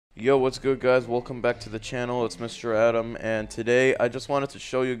Yo, what's good guys? Welcome back to the channel. It's Mr. Adam, and today I just wanted to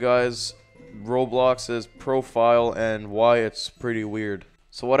show you guys Roblox's profile and why it's pretty weird.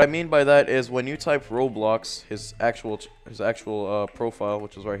 So what I mean by that is when you type Roblox, his actual profile,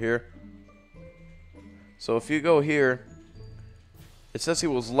 which is right here. So if you go here, it says he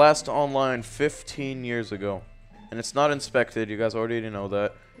was last online 15 years ago. And it's not inspected, you guys already know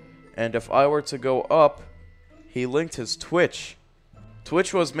that. And if I were to go up, he linked his Twitch.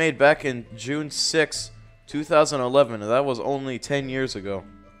 Twitch was made back in June 6, 2011, and that was only 10 years ago.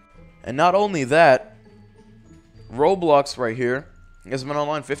 And not only that, Roblox right here has been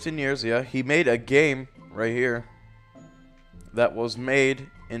online 15 years, yeah. He made a game right here that was made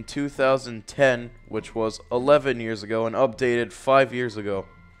in 2010, which was 11 years ago, and updated 5 years ago.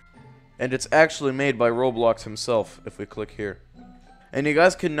 And it's actually made by Roblox himself, if we click here. And you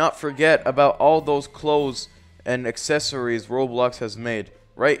guys cannot forget about all those clothes and accessories Roblox has made.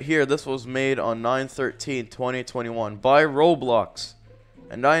 Right here, this was made on 9/13/2021 by Roblox.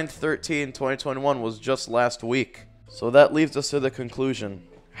 And 9/13/2021 was just last week. So that leads us to the conclusion.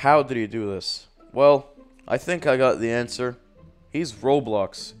 How did he do this? Well, I think I got the answer. He's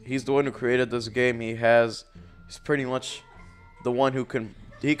Roblox. He's the one who created this game. He's pretty much the one who can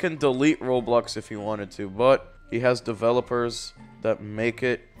delete Roblox if he wanted to, but he has developers that make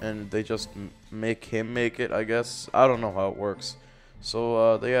it, and they just make him make it, I guess. I don't know how it works.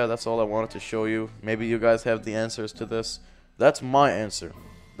 So, yeah, that's all I wanted to show you. Maybe you guys have the answers to this. That's my answer.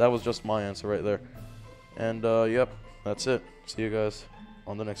 That was just my answer right there. And, yep, that's it. See you guys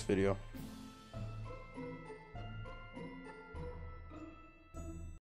on the next video.